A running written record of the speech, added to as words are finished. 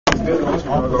good on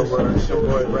Chicago World? It's your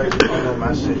boy Reggie. You know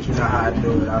my shit. You know how I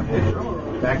do it out here.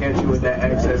 Back at you with that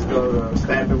access code.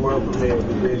 Stamp it world premiere.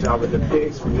 We did y'all with the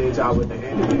pics. We did y'all with the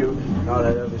interview. And all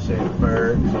that other shit.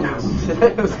 Bird.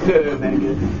 It was good,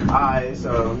 nigga. Alright,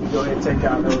 so go ahead and take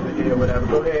y'all over here, whatever.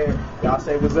 Go ahead. Y'all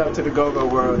say what's up to the go-go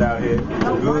world out here.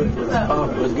 Good.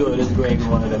 What's good? This is Greg,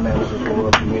 one of the managers for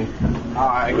world premiere.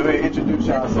 Alright, go ahead and introduce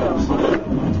yourselves.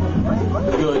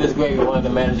 What's good? This is Greg, one of the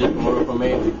managers for world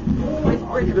premiere.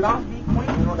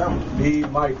 B,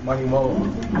 Mike, Money Mo.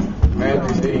 Man,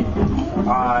 D.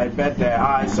 Alright, bet that.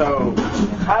 Alright, so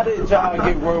how did y'all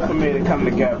get world premiere to come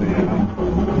together? You know?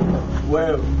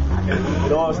 Well,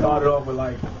 it all started off with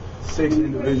like 6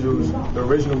 individuals, the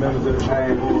original members of the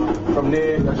band. From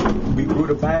there, we grew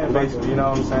the band basically, you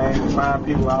know what I'm saying? Trying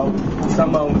people out.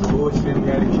 Some of them was bullshit, we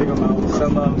had to kick them out.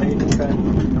 Some of them made the cut.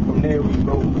 And from there, we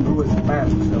grew as a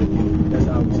family. So that's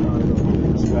how we started off.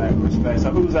 Respect. So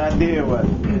whose idea was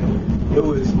it? It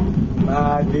was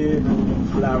my idea,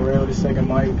 Fly Rail, the second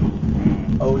mic,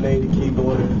 Old Lady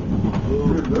keyboarder,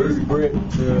 Miss Britt,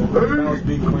 the bounce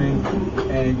beat queen,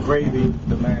 and Gravy,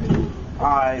 the manager.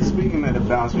 Alright, speaking of the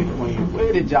bounce beat queen,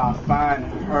 where did y'all find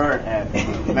her at?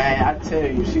 Man, I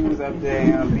tell you, she was up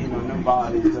there beating on them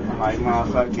bodies, looking like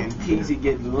motherfucking Peasy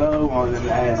getting low on them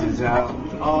asses, y'all.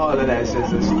 All of that shit,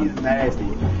 so she's nasty.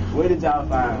 Where did y'all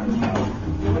find her?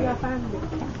 Where y'all find her?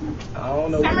 I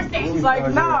don't know. She's like,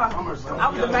 nah, I was the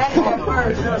manager at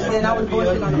first, then I was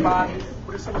bullshitting on the bodies.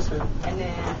 And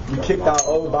then we kicked our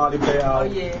old body player out. Oh,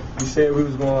 yeah. We said we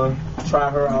was going to try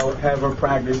her out, have her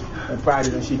practice,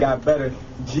 and she got better.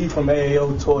 G from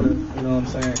AAO taught her, you know what I'm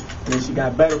saying? And then she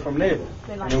got better from there.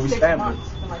 Like and then we 6 stamped months.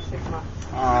 Like 6 months.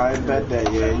 I bet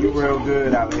that, yeah. You real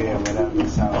good out here, whatever.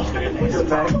 So,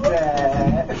 respect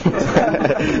that.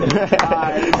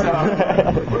 Alright, so,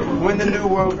 when the new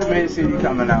World Premiere CD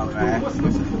coming out, man?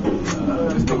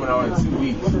 It's coming out in 2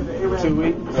 weeks. 2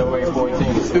 weeks? February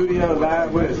 14th. Studio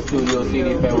live with? Studio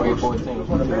CD, February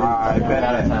 14th. I bet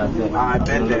that. I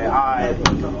bet that. Alright.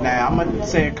 Now, I'm going to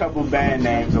say a couple band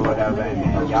names or whatever,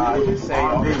 and y'all just say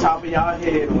on the top of y'all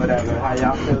head or whatever, how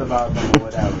y'all feel about them or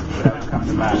whatever comes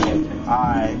to mind.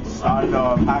 Alright, started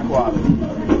off high quality.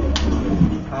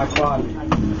 High quality.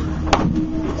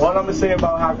 All I'm going to say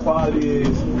about high quality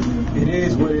is, it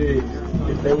is what it is.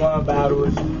 If they want to battle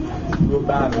us, we'll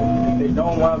battle. If they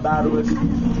don't want to battle us,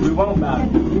 we won't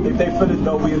battle. If they feel as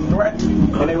though we're a threat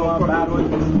and they want to battle us,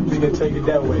 we can take it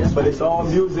that way. But it's all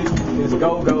music, it's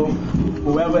go-go.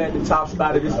 Whoever at the top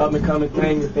spot of this up-and-coming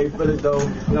thing, if they feel as though,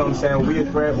 you know what I'm saying, we a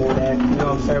threat or that, you know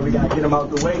what I'm saying, we got to get them out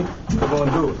the way, we're going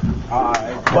to do it.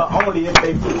 Alright. But only if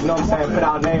they, you know what I'm saying, put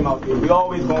our name out there. We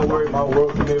always going to worry about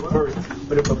world premiere first.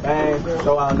 But if a band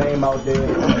throw our name out there,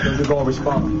 then we're going to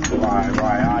respond. Right.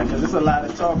 Alright, because there's a lot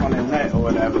of talk on the net or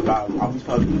whatever about are we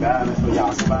supposed to be battling for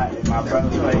y'all spot in my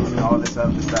brother's place and all this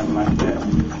other stuff like that. So,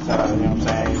 you know what I'm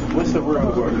saying? What's the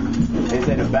real word? Is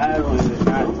it a battle or is it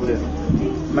not?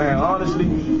 Man, honestly,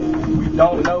 we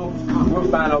don't know. We'll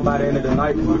find out by the end of the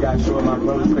night because we got to show my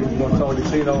brother's place. We're going to tell the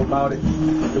Chino about it.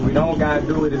 If we don't got to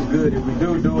do it, it's good. If we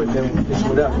do it, then it's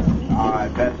whatever.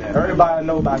 Alright, bet that. Everybody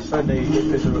know by Sunday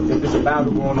if it's a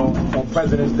battle going on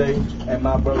President's Day and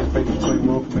my brother's place between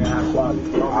World Premiere and High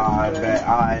Quality. Alright, bet.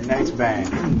 Alright, next band.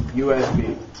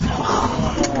 USB.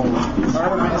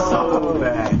 Urban Soul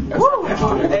Band. Woo!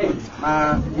 Hey,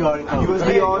 you already know.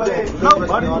 USB all day. No,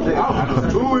 buddy.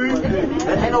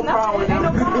 Ain't no problem. Ain't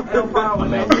no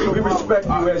problem. We respect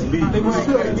USB.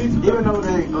 Even though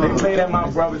they played at my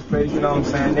brother's place, you know what I'm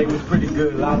saying? They was pretty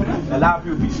good. A lot of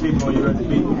people be sleeping on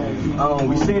USB.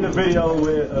 We seen a video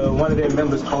where one of their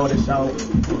members called us out.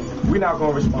 We're not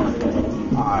gonna respond to that.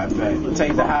 Alright, bet.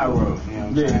 Take the high road. You know what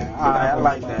I'm saying? Alright, I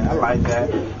like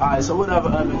that. Alright, so whatever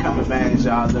up-and-coming bands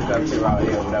y'all look up to out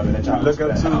here, whatever that y'all look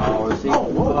up to.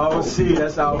 OC,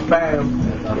 that's our fam.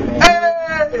 Hey!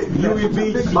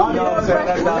 UEB, you know what I'm saying?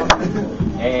 That's our.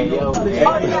 Hey, yo. I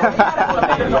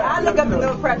look up to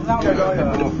Little Practice. I don't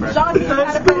know. Sean, you know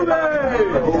how to play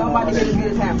basketball. Nobody get as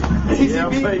good as him.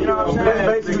 TCB, you know what I'm saying?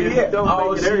 Basically, yeah.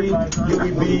 OC,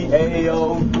 UEB, AAO,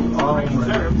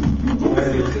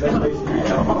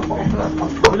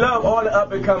 we love all the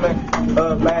up-and-coming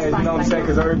bands, you know what I'm saying,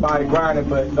 because everybody grinding,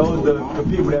 but those are the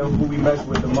people who we mess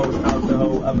with the most out the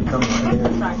whole up-and-coming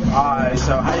band. Alright,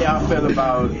 so how y'all feel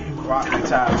about Rock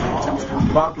Mentality?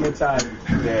 Rock Mentality.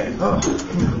 Yeah. Alright.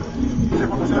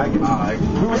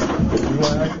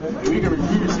 We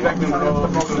respect them all,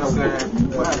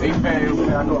 they pay,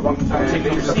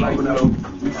 they just like, you know,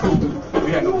 we cool,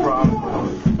 we had no problem.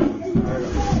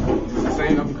 The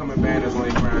same up-and-coming band that's on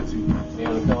their grind too.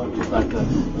 Just like us.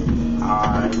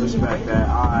 Alright, respect that.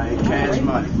 Alright, Cash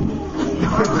Money.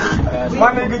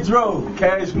 My nigga Dro,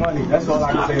 Cash Money. That's all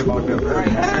I can say about them.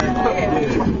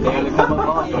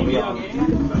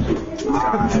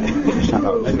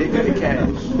 Addicted to cash.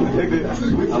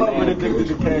 We fuck with Addicted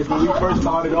to Cash. When we first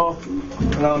started off, you know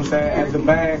what I'm saying, as a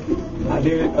band, I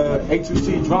did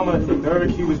A2C drummer.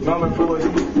 Derek, he was drumming for us,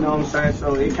 you know what I'm saying,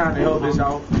 so it kind of helped us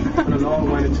out for the long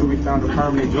run until we found a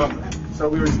permanent drummer. So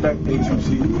we respect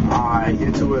A2C. Alright,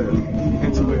 into it. A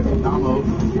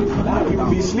lot of people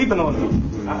be sleeping on them.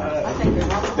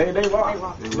 They rock.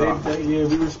 Yeah,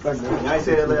 we respect them. I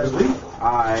said last week.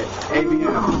 Alright,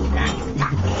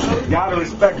 ABM. Gotta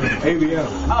respect them. ABM.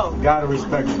 Gotta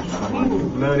respect them.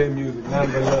 Love their music.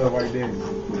 Nothing but love right there.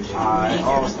 Alright,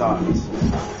 All Stars.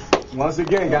 Once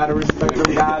again, gotta respect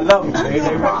them. God love them. They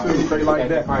rock to straight like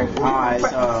that. Alright,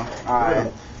 so,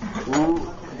 alright.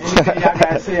 Anything y'all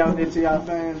gotta say out there to y'all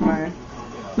fans, man?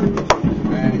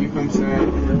 Man, you know what I'm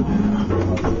saying?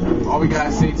 All we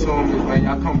gotta say to them is, man,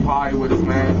 y'all come party with us,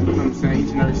 man. You know what I'm saying?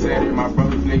 Each and every Saturday, my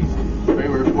brother's place.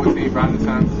 February 14th,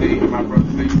 Valentine's Day, at my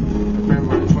brother's place.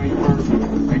 February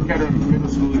 21st, at Kettering Middle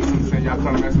School. You know what I'm saying? Y'all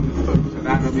come mess with us. Cause I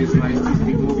know it's nice to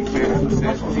be movie fans.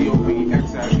 Obsessed, TOP,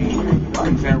 XIP. You know what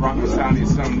I'm saying? Rock and Sound is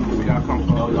something new, so y'all come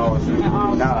for us.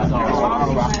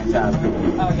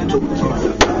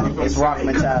 It's rock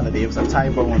mentality. It was a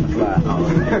typo on the fly.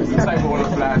 It's a typo on the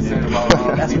fly said about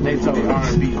that's what they told me.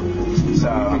 R&B. So,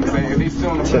 I'm saying, if they still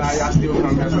on the fly, y'all still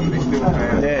come mess with them, they still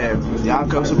fans. Yeah, y'all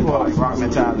come support rock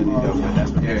mentality, though. That's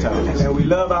what they told me. And we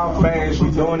love our fans. We're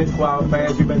doing it for our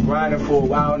fans. We've been grinding for a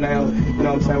while now. You know what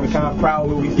I'm saying? We're kind of proud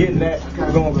where we're getting at.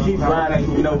 We're going to keep grinding.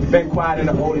 You know, we've been quiet in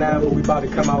the whole nine, but we about to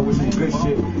come out with some good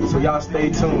shit. So y'all stay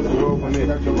tuned. We're from it.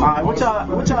 Alright, what y'all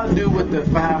do with the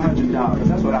 $500?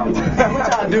 That's what I want. What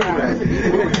y'all do with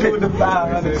it? What we do with the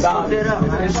 $500?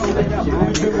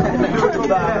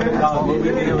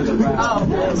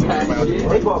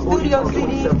 Studio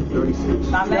CD.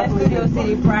 My last studio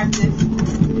CD practice.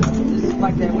 Just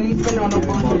like that. We ain't spending on no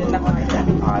bullshit, nothing like that.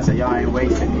 Alright, so y'all ain't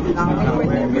wasting it. No, we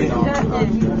ain't wasting it.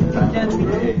 Just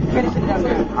finishing it up.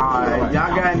 Alright,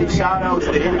 y'all got any shout outs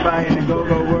to anybody in the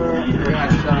go-go world? We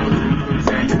got shout outs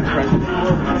to the president. We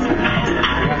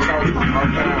got shout outs to my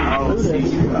fan, ROC.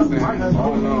 You know what I'm saying?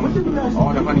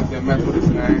 All the honeys that mess with us,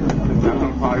 man. Y'all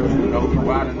come party with us. You know, we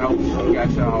wildin' out. We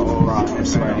got y'all all right. I'm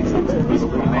saying.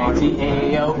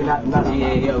 GAO,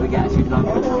 we got you. Fuck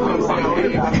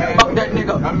that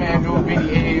nigga. My man, no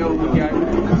Benny AO. We got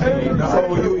The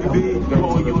whole UEB. the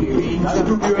whole UEB. My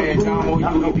man, John Mo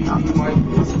UEB.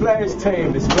 The Splash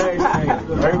Team.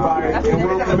 Everybody in the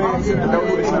room, man, know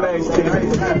who the Splash Team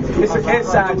is. It's an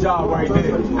inside job right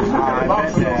there. Alright, I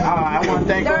want to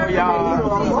thank all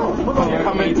y'all for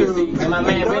coming through. And my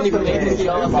man Benny from ATC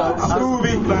also.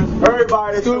 Scooby.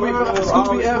 Everybody.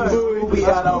 Scooby F. We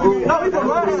got our room. No, he from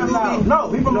Lines now.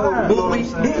 No, he from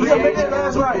Lines.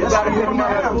 That's right. That's right.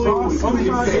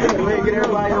 Get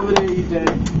everybody over there, EJ.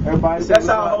 Everybody, That's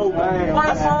our whole man.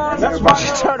 That's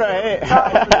right. Turn her head.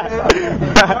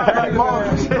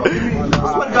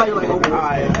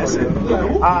 Alright, that's it.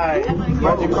 Alright,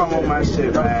 Reggie, come on my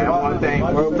shit, man. I want to thank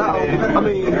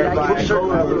everybody. Get a shirt.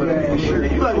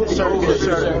 You know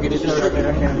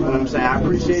what I'm saying? I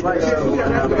appreciate that.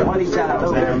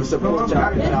 I'm support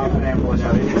y'all for that.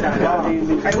 Anytime y'all need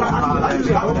me, you know what I'm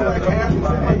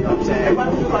saying?